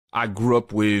I grew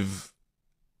up with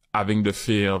having the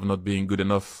fear of not being good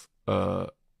enough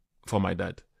for my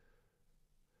dad.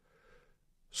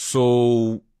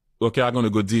 So, okay, I'm gonna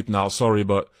go deep now, sorry,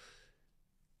 but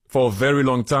for a very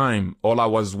long time, all I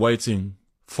was waiting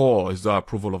for is the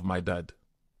approval of my dad.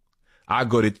 I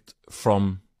got it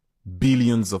from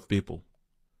billions of people.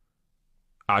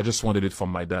 I just wanted it from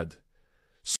my dad.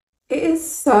 It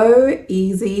is so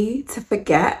easy to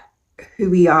forget who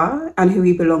we are and who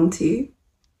we belong to.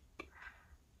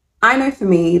 I know for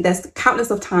me, there's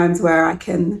countless of times where I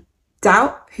can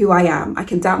doubt who I am. I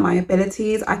can doubt my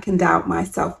abilities. I can doubt my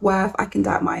self-worth. I can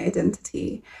doubt my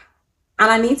identity.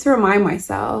 And I need to remind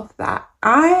myself that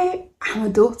I am a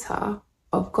daughter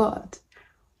of God.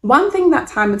 One thing that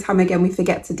time and time again we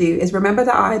forget to do is remember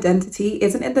that our identity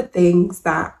isn't in the things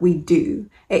that we do.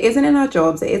 It isn't in our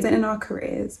jobs, it isn't in our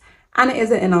careers, and it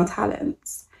isn't in our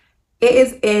talents. It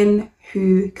is in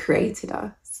who created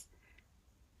us.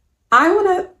 I want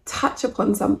to touch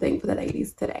upon something for the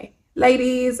ladies today.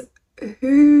 Ladies,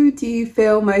 who do you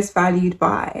feel most valued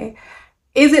by?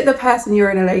 Is it the person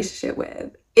you're in a relationship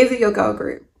with? Is it your girl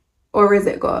group? Or is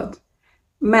it God?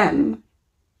 Men,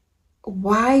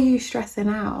 why are you stressing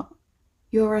out?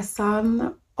 You're a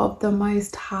son of the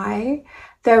Most High.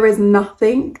 There is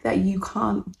nothing that you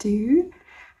can't do.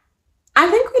 I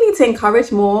think we need to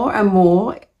encourage more and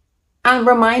more and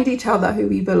remind each other who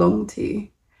we belong to.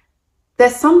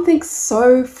 There's something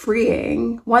so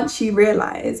freeing once you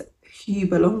realize who you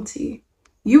belong to.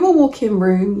 You will walk in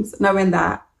rooms knowing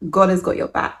that God has got your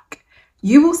back.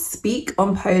 You will speak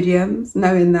on podiums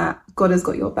knowing that God has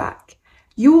got your back.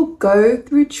 You will go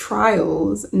through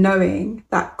trials knowing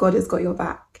that God has got your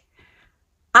back.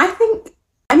 I think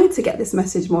I need to get this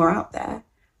message more out there.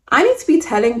 I need to be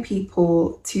telling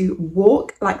people to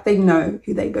walk like they know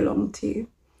who they belong to.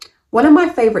 One of my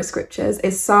favorite scriptures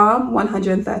is Psalm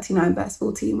 139 verse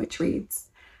 14, which reads,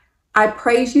 "I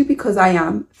praise you because I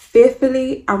am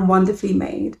fearfully and wonderfully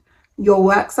made. Your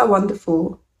works are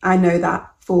wonderful. I know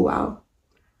that full well."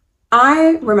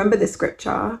 I remember this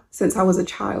scripture since I was a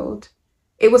child.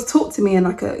 It was taught to me in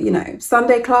like a,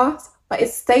 Sunday class, but it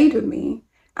stayed with me.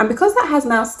 And because that has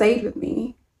now stayed with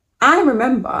me, I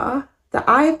remember that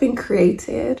I have been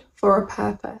created for a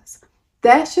purpose.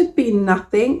 There should be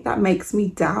nothing that makes me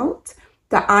doubt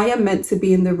that I am meant to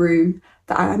be in the room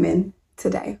that I am in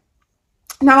today.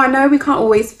 Now, I know we can't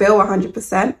always feel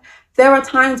 100%. There are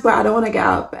times where I don't want to get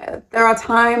out of bed. There are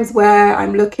times where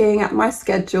I'm looking at my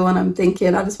schedule and I'm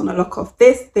thinking, I just want to lock off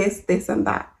this, and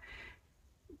that.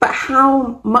 But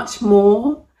how much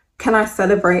more can I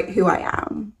celebrate who I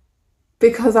am?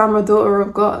 Because I'm a daughter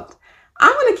of God.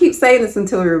 I'm going to keep saying this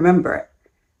until we remember it.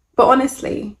 But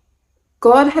honestly,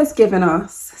 God has given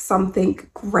us something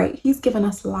great. He's given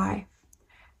us life.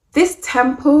 This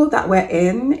temple that we're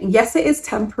in, yes, it is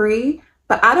temporary,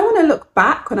 but I don't want to look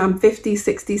back when I'm 50,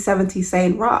 60, 70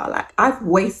 saying, rah, like I've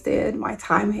wasted my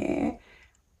time here.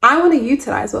 I want to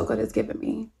utilize what God has given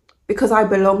me because I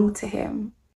belong to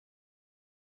him.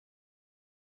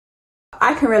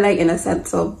 I can relate in a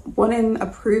sense of wanting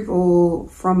approval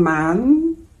from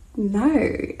man. No,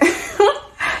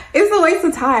 it's a waste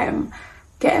of time.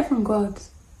 Get it from God.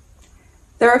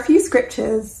 There are a few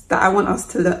scriptures that I want us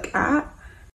to look at.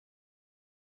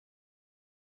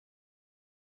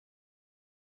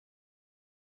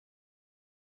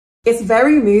 It's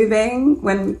very moving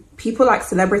when people like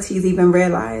celebrities even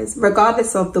realize,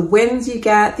 regardless of the wins you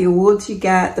get, the awards you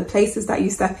get, the places that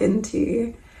you step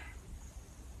into,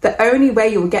 the only way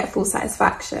you'll get full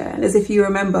satisfaction is if you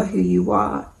remember who you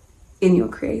are in your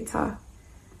creator.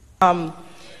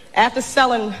 After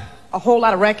selling a whole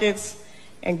lot of records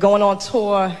and going on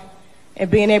tour and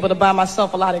being able to buy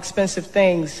myself a lot of expensive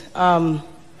things,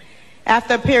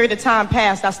 after a period of time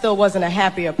passed, I still wasn't a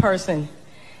happier person.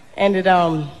 And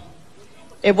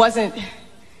it wasn't,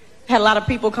 had a lot of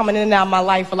people coming in and out of my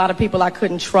life, a lot of people I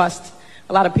couldn't trust,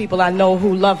 a lot of people I know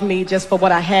who loved me just for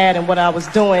what I had and what I was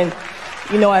doing,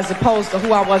 as opposed to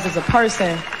who I was as a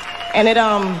person. And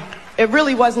it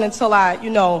really wasn't until I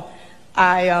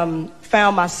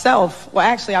found myself. Well,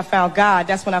 actually, I found God.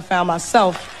 That's when I found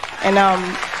myself. And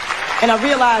I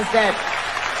realized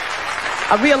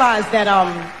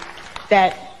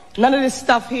that none of this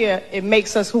stuff here, it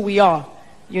makes us who we are,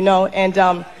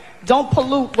 and don't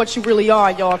pollute what you really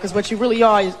are, y'all, because what you really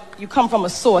are is you come from a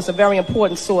source, a very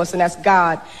important source, and that's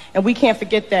God. And we can't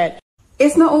forget that.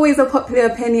 It's not always a popular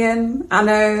opinion. I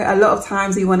know a lot of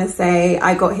times we want to say,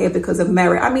 I got here because of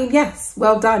merit. I mean, yes,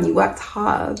 well done. You worked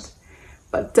hard.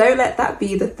 But don't let that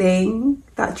be the thing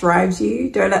that drives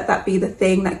you. Don't let that be the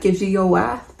thing that gives you your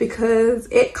worth, because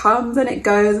it comes and it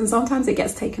goes and sometimes it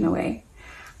gets taken away.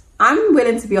 I'm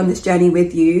willing to be on this journey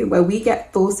with you where we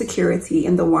get full security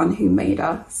in the one who made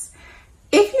us.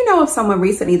 If you know of someone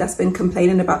recently that's been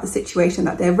complaining about the situation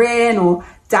that they're in, or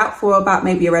doubtful about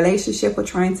maybe a relationship or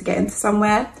trying to get into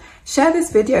somewhere, share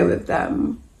this video with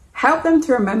them. Help them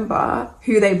to remember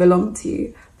who they belong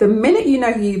to. The minute you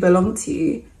know who you belong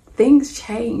to, things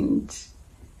change.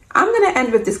 I'm going to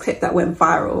end with this clip that went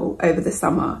viral over the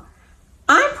summer.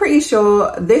 I'm pretty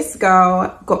sure this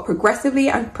girl got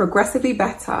progressively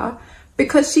better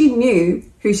because she knew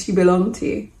who she belonged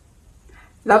to.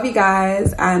 Love you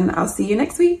guys, and I'll see you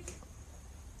next week.